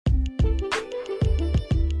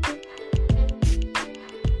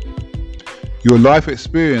Your life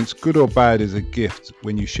experience, good or bad, is a gift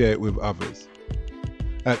when you share it with others.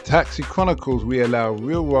 At Taxi Chronicles, we allow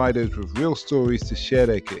real riders with real stories to share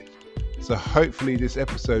their gift. So hopefully this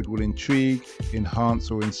episode will intrigue,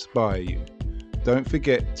 enhance or inspire you. Don't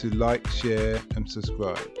forget to like, share and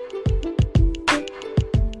subscribe.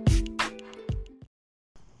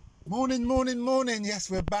 Morning. Yes,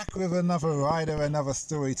 we're back with another rider, another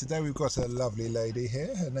story. Today we've got a lovely lady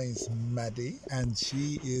here. Her name's Maddie and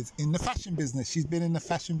she is in the fashion business. She's been in the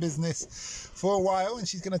fashion business for a while and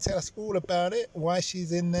she's going to tell us all about it, why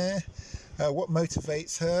she's in there, what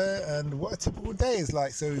motivates her and what a typical day is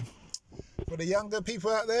like. So for the younger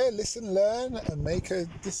people out there, listen, learn and make a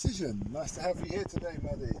decision. Nice to have you here today,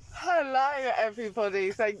 Maddie. Hello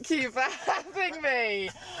everybody, thank you for having me.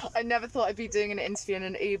 I never thought I'd be doing an interview in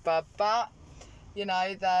an Uber, but you know,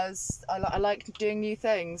 I like doing new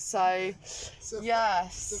things, so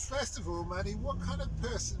yes. So first of all, Maddie, what kind of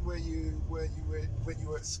person were you when you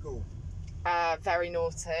were at school? Very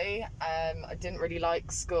naughty. I didn't really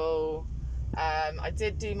like school. I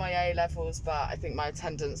did do my A-levels, but I think my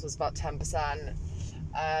attendance was about 10%.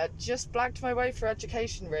 Just blagged my way through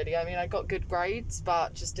education, really. I mean, I got good grades,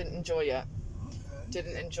 but just didn't enjoy it. Okay.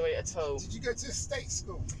 Didn't enjoy it at all. Did you go to a state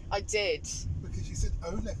school? I did. Because you said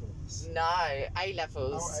O-levels. No,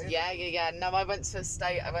 A-levels. Oh, Yeah. No, I went to a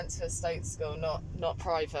state school, not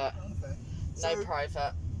private. Okay. No So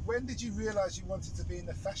private. when did you realise you wanted to be in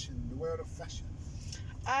the world of fashion?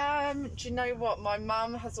 Do you know what? My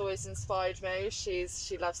mum has always inspired me. She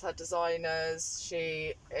loves her designers.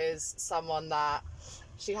 She is someone that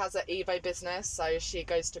she has an eBay business, so she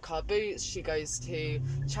goes to car boots, she goes to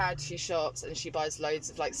charity shops, and she buys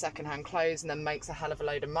loads of like secondhand clothes and then makes a hell of a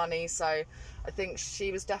load of money. So I think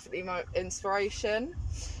she was definitely my inspiration.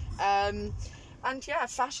 And yeah,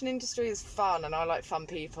 fashion industry is fun, and I like fun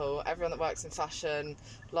people. Everyone that works in fashion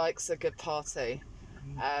likes a good party.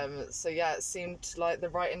 So yeah, it seemed like the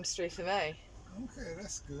right industry for me. Okay,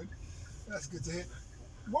 that's good. That's good to hear.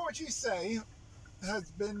 What would you say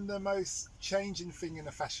has been the most changing thing in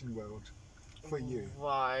the fashion world for you?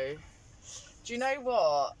 Wow. Do you know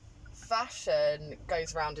what? Fashion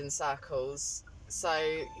goes round in circles. So,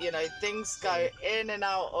 you know, things go in and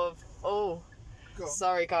out of... Oh,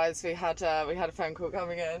 sorry guys, we had a phone call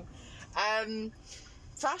coming in.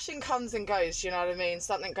 Fashion comes and goes, you know what I mean?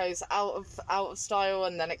 Something goes out of style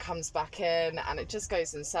and then it comes back in and it just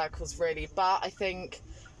goes in circles, really. But I think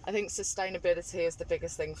sustainability is the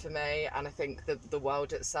biggest thing for me, and I think the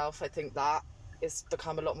world itself, I think that is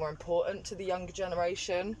become a lot more important to the younger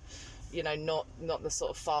generation. You know, not the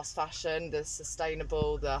sort of fast fashion, the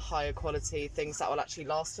sustainable, the higher quality things that will actually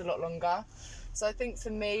last a lot longer. So I think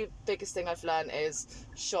for me, biggest thing I've learned is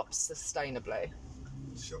shop sustainably.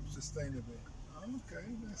 Shop sustainably. Okay,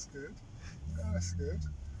 that's good. That's good.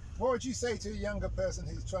 What would you say to a younger person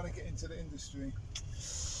who's trying to get into the industry?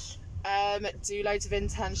 Do loads of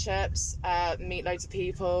internships, meet loads of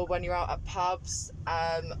people when you're out at pubs,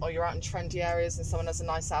 or you're out in trendy areas and someone has a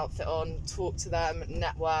nice outfit on, talk to them,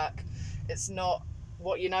 network. It's not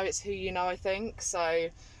what you know, it's who you know, I think. So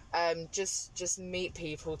just meet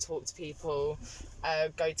people, talk to people,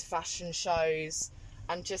 go to fashion shows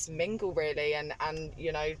and just mingle, really, and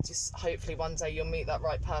you know, just hopefully one day you'll meet that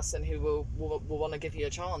right person who will want to give you a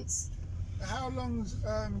chance. How long's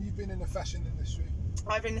you been in the fashion industry?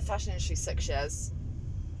 I've been in the fashion industry 6 years,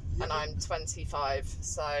 and I'm 25.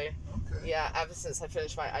 So, yeah, ever since I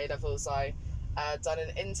finished my A-levels, I done an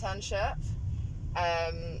internship,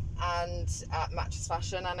 and at Matches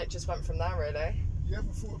Fashion, and it just went from there, really. You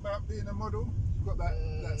ever thought about being a model? You've got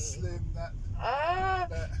that slim,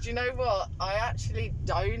 Do you know what? I actually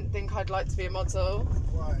don't think I'd like to be a model.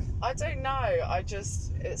 Why? I don't know.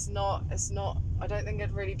 It's not. I don't think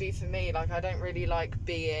it'd really be for me. Like, I don't really like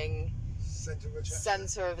being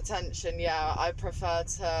centre of attention. Yeah, I prefer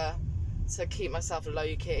to keep myself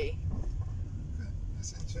low key. Okay,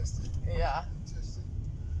 that's interesting. Yeah. Interesting.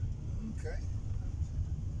 Okay.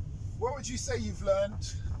 What would you say you've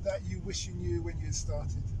learned that you wish you knew when you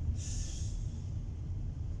started?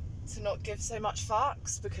 To not give so much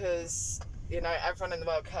fucks, because you know, everyone in the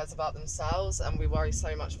world cares about themselves and we worry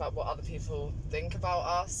so much about what other people think about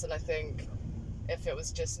us. And I think if it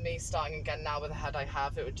was just me starting again now with the head I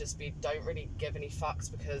have, it would just be, don't really give any fucks,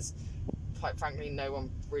 because quite frankly no one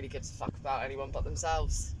really gives a fuck about anyone but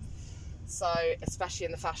themselves. So especially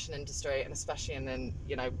in the fashion industry, and especially in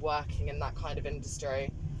you know, working in that kind of industry,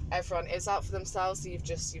 everyone is out for themselves. So you've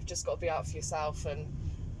just got to be out for yourself and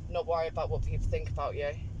not worry about what people think about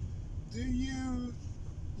you. Do you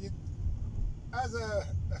as a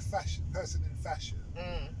fashion person in fashion,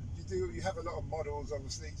 you have a lot of models,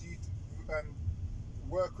 obviously. Do you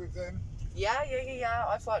work with them? Yeah.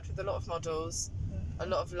 I've worked with a lot of models, a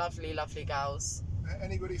lot of lovely gals.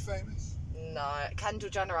 Anybody famous? No, Kendall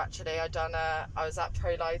Jenner actually. I was at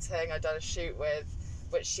Pro Lighting. I done a shoot with,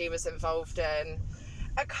 which she was involved in.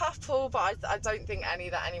 A couple, but I don't think any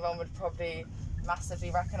that anyone would probably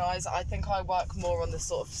massively recognise. I think I work more on the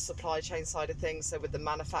sort of supply chain side of things, so with the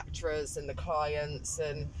manufacturers and the clients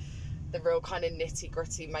and the real kind of nitty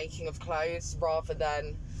gritty making of clothes, rather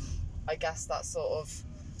than, I guess, that sort of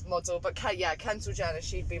model. But Kendall Jenner,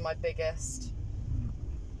 she'd be my biggest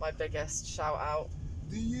shout out.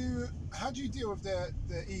 How do you deal with their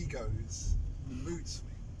egos, the mood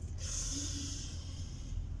swings?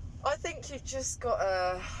 I think you've just got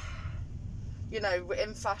to,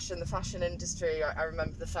 in fashion, the fashion industry, I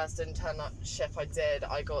remember the first internship I did,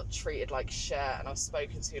 I got treated like shit and I was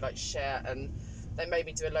spoken to like shit, and they made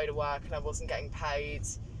me do a load of work and I wasn't getting paid.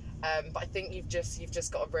 But I think you've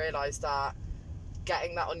just got to realise that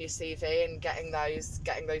getting that on your CV and getting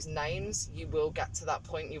those names, you will get to that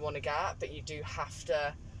point you want to get, but you do have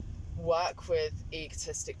to work with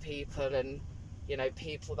egotistic people and,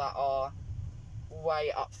 people that are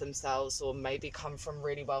way up themselves or maybe come from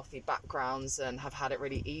really wealthy backgrounds and have had it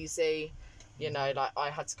really easy. Like I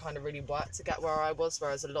had to kind of really work to get where I was,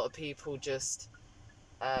 whereas a lot of people just,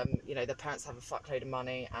 their parents have a fuckload of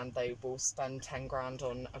money and they will spend 10 grand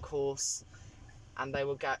on a course and they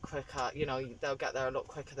will get quicker, they'll get there a lot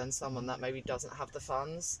quicker than someone that maybe doesn't have the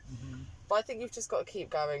funds. Mm-hmm. But I think you've just got to keep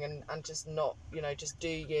going and just not, just do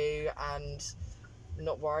you and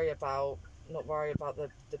not worry about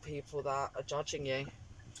the people that are judging you.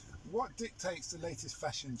 What dictates the latest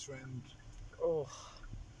fashion trend? Oh,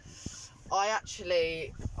 I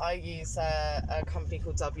use a company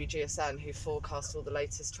called WGSN who forecast all the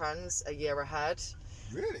latest trends a year ahead.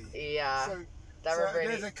 Really? Yeah. So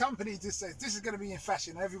there's a company that says this is going to be in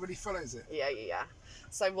fashion and everybody follows it. Yeah.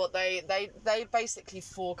 So what they basically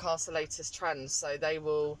forecast the latest trends. So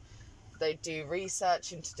they do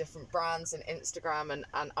research into different brands and Instagram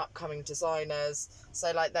and upcoming designers.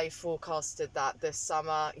 So like they forecasted that this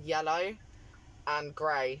summer yellow and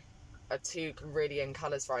grey are two really in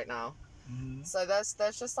colours right now. Mm-hmm. So there's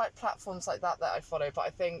just like platforms like that I follow. But I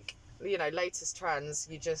think, latest trends,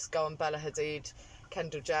 you just go on Bella Hadid,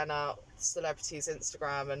 Kendall Jenner, celebrities'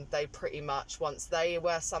 Instagram, and they pretty much, once they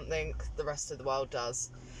wear something, the rest of the world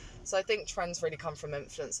does. So I think trends really come from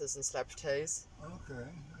influencers and celebrities. Okay,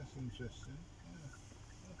 that's interesting.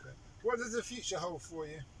 Yeah. Okay. What does the future hold for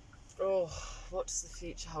you? Oh, what does the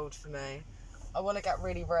future hold for me? I want to get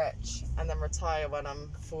really rich and then retire when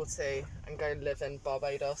I'm 40 and go live in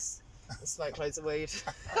Barbados and smoke loads of weed.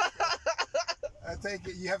 I take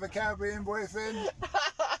it you have a Caribbean boyfriend?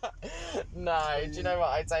 No, do you know what?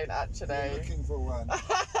 I don't actually. You're looking for one.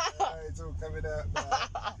 It's all coming up.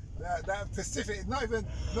 That Pacific, not even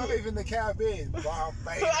the Caribbean.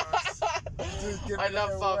 Barbados. I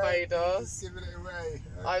love Barbados. Just giving it away.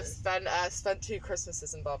 Okay. I've spent 2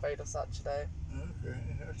 Christmases in Barbados actually. Okay.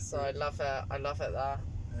 So I love it. I love it there.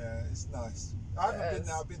 Yeah, it's nice. I haven't been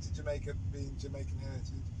there. I've been to Jamaica, being Jamaican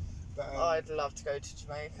heritage. But I'd love to go to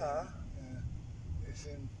Jamaica. Yeah. It's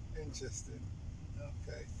interesting.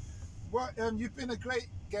 Okay. Well, you've been a great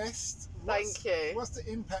guest. Thank you. What's the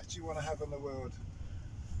impact you want to have on the world?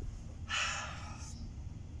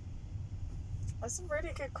 That's a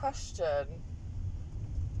really good question.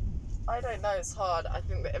 I don't know, it's hard. I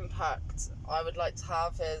think the impact I would like to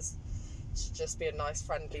have is to just be a nice,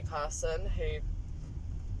 friendly person who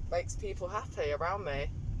makes people happy around me.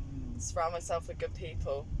 Surround myself with good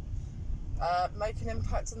people. Make an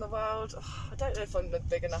impact on the world. I don't know if I'm a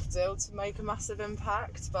big enough deal to make a massive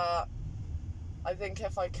impact, but I think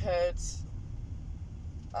if I could,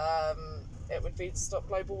 it would be to stop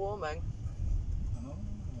global warming. Oh,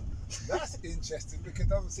 that's interesting,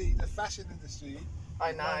 because obviously the fashion industry is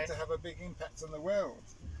going to have a big impact on the world.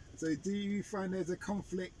 So do you find there's a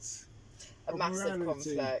conflict? A massive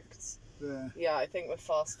conflict. Yeah, I think with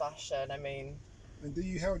fast fashion, I mean... And do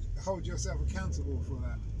you hold yourself accountable for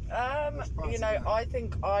that? I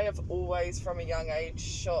think I have always, from a young age,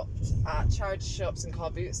 shopped at charity shops and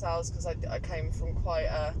car boot sales, because I came from quite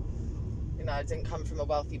a, I didn't come from a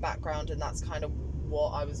wealthy background, and that's kind of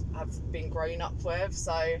what have been grown up with.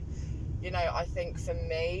 So, I think for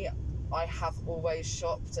me, I have always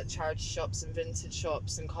shopped at charity shops and vintage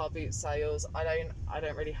shops and car boot sales. I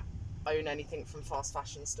don't really own anything from fast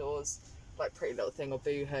fashion stores like Pretty Little Thing or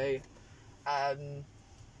Boohoo.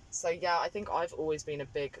 So yeah, I think I've always been a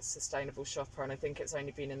big sustainable shopper, and I think it's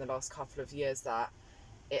only been in the last couple of years that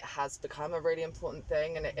it has become a really important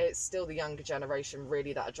thing, and it's still the younger generation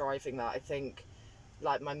really that are driving that. I think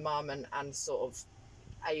like my mum and sort of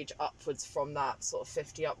age upwards from that sort of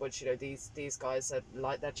 50 upwards, you know, these guys are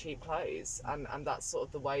like their cheap clothes, and that's sort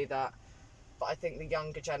of the way that. But I think the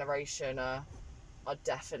younger generation are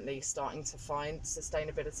definitely starting to find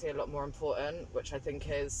sustainability a lot more important, which I think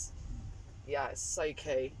is, yeah, it's so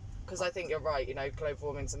key. Because I think you're right, you know, global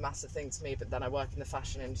warming's a massive thing to me, but then I work in the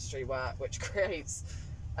fashion industry which creates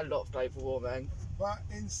a lot of global warming. But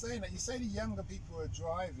in saying that, you say the younger people are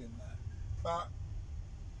driving that, but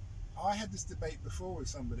I had this debate before with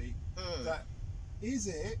somebody that is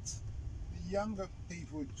it the younger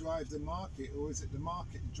people drive the market, or is it the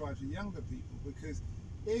market that drives the younger people? Because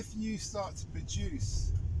if you start to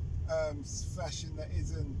produce fashion that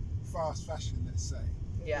isn't fast fashion, let's say,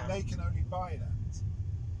 then they can only buy that.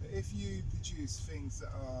 But if you produce things that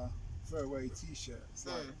are throwaway t-shirts,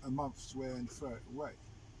 like a month's wear and throw it away,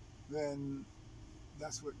 then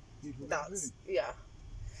that's what people do. Yeah.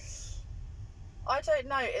 I don't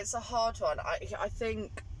know, it's a hard one. I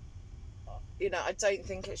think, you know, I don't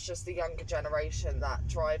think it's just the younger generation that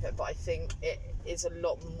drive it, but I think it is a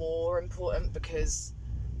lot more important because,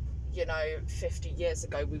 you know, 50 years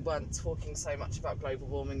ago we weren't talking so much about global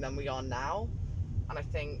warming than we are now. And I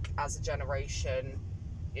think as a generation,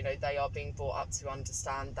 you know, they are being brought up to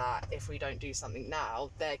understand that if we don't do something now,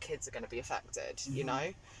 their kids are going to be affected, you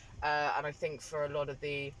know? And I think for a lot of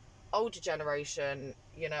the older generation,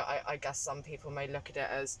 you know, I guess some people may look at it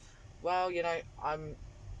as, well, you know, I'm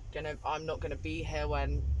not going to be here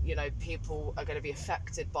when, you know, people are going to be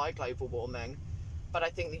affected by global warming. But I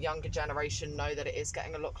think the younger generation know that it is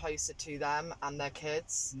getting a lot closer to them and their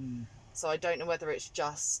kids. So I don't know whether it's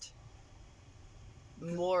just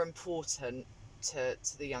more important to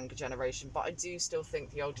the younger generation, but I do still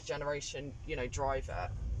think the older generation, you know, drive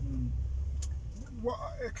it. What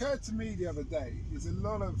occurred to me the other day is a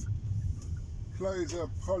lot of clothes are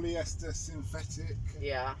polyester synthetic.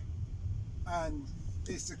 Yeah. And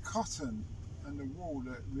it's the cotton and the wool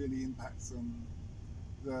that really impacts on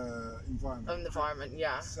the environment. On the environment,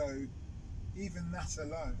 yeah. So even that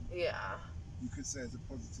alone, yeah, you could say is a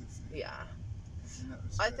positive thing. Yeah.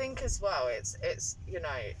 I think as well, it's you know,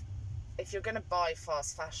 if you're going to buy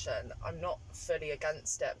fast fashion, I'm not fully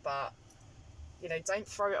against it, but, you know, don't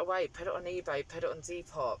throw it away. Put it on eBay, put it on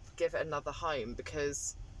Depop, give it another home,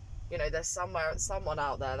 because, you know, there's someone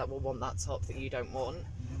out there that will want that top that you don't want.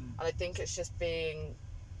 And I think it's just being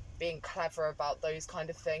clever about those kind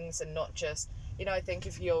of things, and not just, you know, I think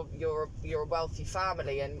if you're a wealthy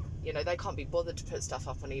family and, you know, they can't be bothered to put stuff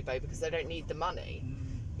up on eBay because they don't need the money,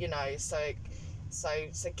 you know, so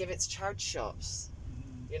give it to charity shops.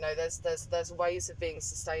 You know, there's ways of being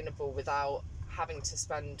sustainable without having to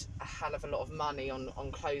spend a hell of a lot of money on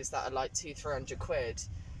clothes that are like 200-300 quid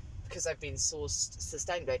because they've been sourced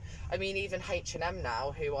sustainably. I mean, even H&M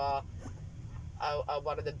now, who are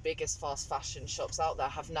one of the biggest fast fashion shops out there,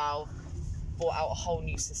 have now brought out a whole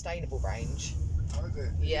new sustainable range. Oh, is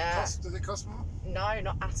it? Yeah. Does it cost more? No,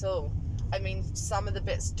 not at all. I mean, some of the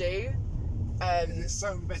bits do. Is it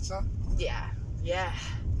sewn better? Yeah. Yeah.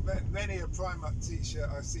 Many a Primark t-shirt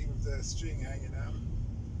I've seen with the string hanging out.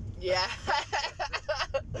 Yeah.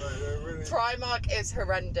 Really... Primark is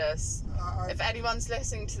horrendous. If anyone's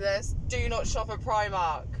listening to this, do not shop at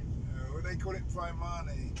Primark. What do they call it?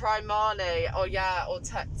 Primani. Primani. Oh yeah, or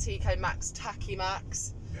TK Maxx, Tacky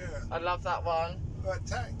Maxx. Yeah. I love that one. But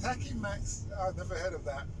Tacky Maxx, I've never heard of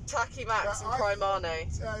that. Tacky Maxx and Primani.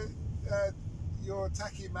 Your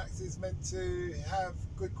Tacky Maxx is meant to have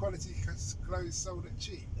good quality clothes sold at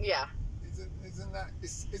cheap. Yeah. Isn't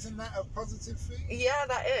that a positive thing? Yeah,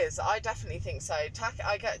 that is. I definitely think so.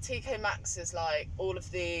 I get TK Maxx is like all of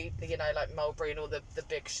the, you know, like Mulberry and all the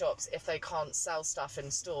big shops. If they can't sell stuff in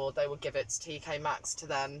store, they will give it to TK Maxx to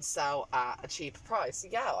then sell at a cheaper price.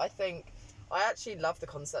 Yeah, I actually love the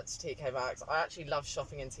concept of TK Maxx. I actually love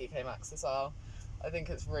shopping in TK Maxx as well. I think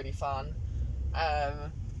it's really fun.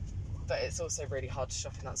 But it's also really hard to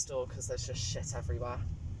shop in that store because there's just shit everywhere.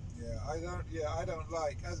 I don't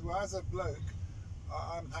like, as a bloke,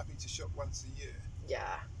 I'm happy to shop once a year.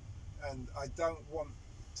 Yeah. And I don't want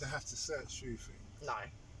to have to search through things. No.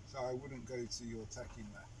 So I wouldn't go to your Tacky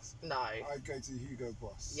Maxx. No. I'd go to Hugo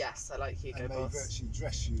Boss. Yes, I like Hugo Boss. And they virtually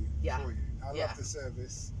dress you for you. I love the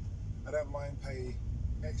service. I don't mind paying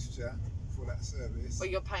extra for that service. Well,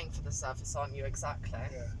 you're paying for the service, aren't you? Exactly.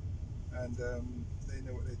 Yeah. And they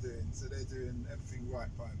know what they're doing, so they're doing everything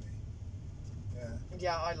right by me. Yeah.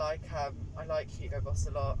 Yeah, I like Hugo Boss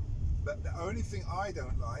a lot. But the only thing I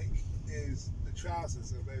don't like is the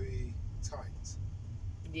trousers are very tight.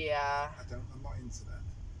 Yeah. I'm not into that.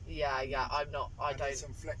 Yeah, I'm not. I don't. Need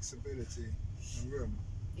some flexibility and room.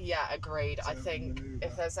 Yeah, agreed. I think maneuver.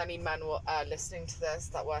 if there's any men listening to this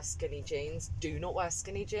that wear skinny jeans, do not wear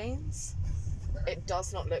skinny jeans. It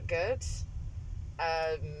does not look good.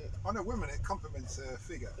 On a woman, it complements her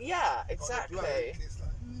figure. Yeah, exactly. On a bloke, it's like,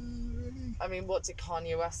 really? I mean, what did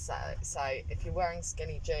Kanye West say? If you're wearing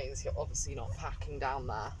skinny jeans, you're obviously not packing down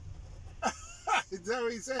there. Is that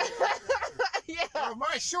what he said? Yeah. Oh,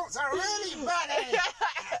 my shorts are really baggy.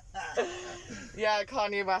 Yeah,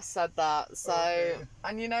 Kanye West said that. So, Okay.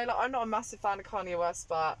 and you know, like, I'm not a massive fan of Kanye West,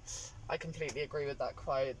 but I completely agree with that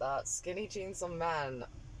quote. That skinny jeans on men,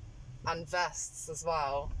 and vests as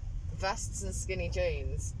well, vests and skinny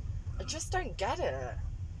jeans. I just don't get it.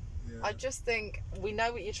 Yeah. I just think we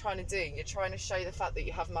know what you're trying to do. You're trying to show the fact that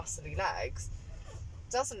you have muscly legs.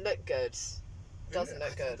 Doesn't look good. Doesn't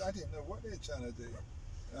look good. I didn't know what they're trying to do.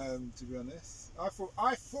 To be honest,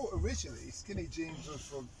 I thought originally skinny jeans was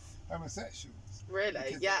for homosexuals. Really?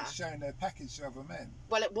 Because Yeah. they were showing their package to other men.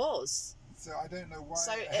 Well, it was. So I don't know why.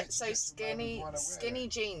 So skinny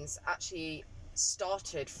jeans actually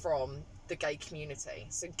started from the gay community.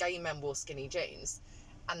 So gay men wore skinny jeans,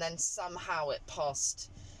 and then somehow it passed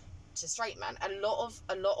to straight men. A lot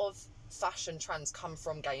of fashion trends come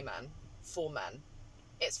from gay men for men.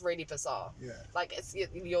 It's really bizarre. Yeah. Like,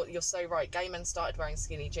 you're so right. Gay men started wearing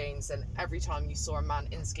skinny jeans, and every time you saw a man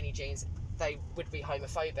in skinny jeans, they would be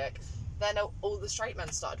homophobic. Then all the straight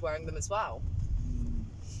men started wearing them as well.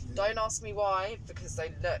 Yeah. Don't ask me why, because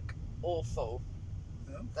they look awful.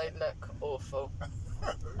 No? They look awful.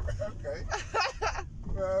 Okay.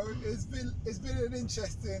 Well, it's been an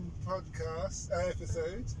interesting podcast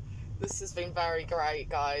episode. This has been very great,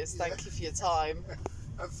 guys. Thank you for your time.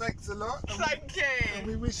 And thanks a lot. And Thank and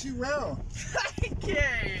you. we wish you well. Thank you.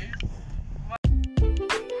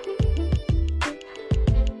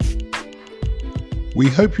 We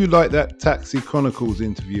hope you liked that Taxi Chronicles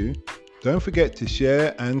interview. Don't forget to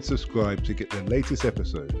share and subscribe to get the latest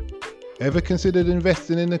episode. Ever considered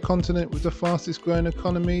investing in the continent with the fastest growing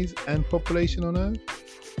economies and population on Earth?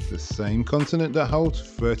 The same continent that holds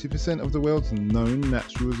 30% of the world's known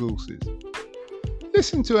natural resources.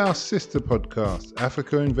 Listen to our sister podcast,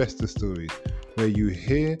 Africa Investor Stories, where you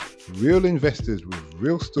hear real investors with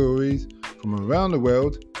real stories from around the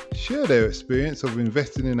world share their experience of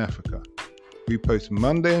investing in Africa. We post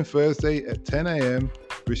Monday and Thursday at 10 a.m.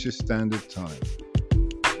 British Standard Time.